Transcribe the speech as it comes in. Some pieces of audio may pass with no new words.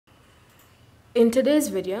In today's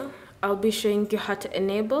video, I'll be showing you how to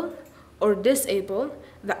enable or disable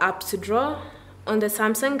the apps drawer on the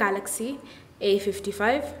Samsung Galaxy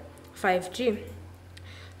A55 5G.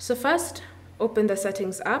 So first, open the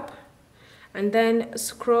Settings app and then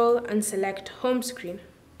scroll and select Home Screen.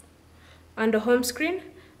 Under Home Screen,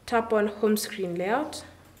 tap on Home Screen Layout.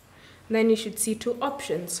 Then you should see two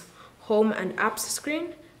options, Home and Apps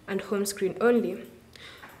Screen and Home Screen Only.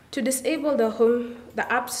 To disable the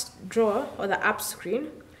apps drawer or the apps screen,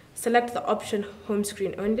 select the option Home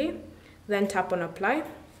Screen Only, then tap on Apply.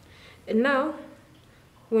 And now,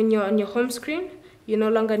 when you're on your home screen, you no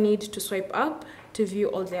longer need to swipe up to view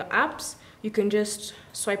all their apps. You can just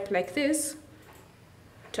swipe like this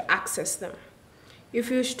to access them.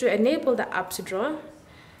 If you wish to enable the apps drawer,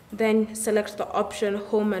 then select the option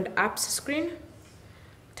Home and Apps Screen,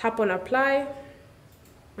 tap on Apply,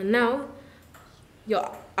 and now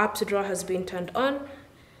your apps drawer has been turned on,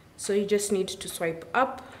 so you just need to swipe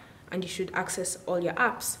up and you should access all your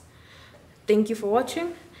apps. Thank you for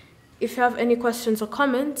watching. If you have any questions or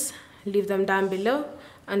comments, leave them down below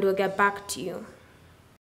and we'll get back to you.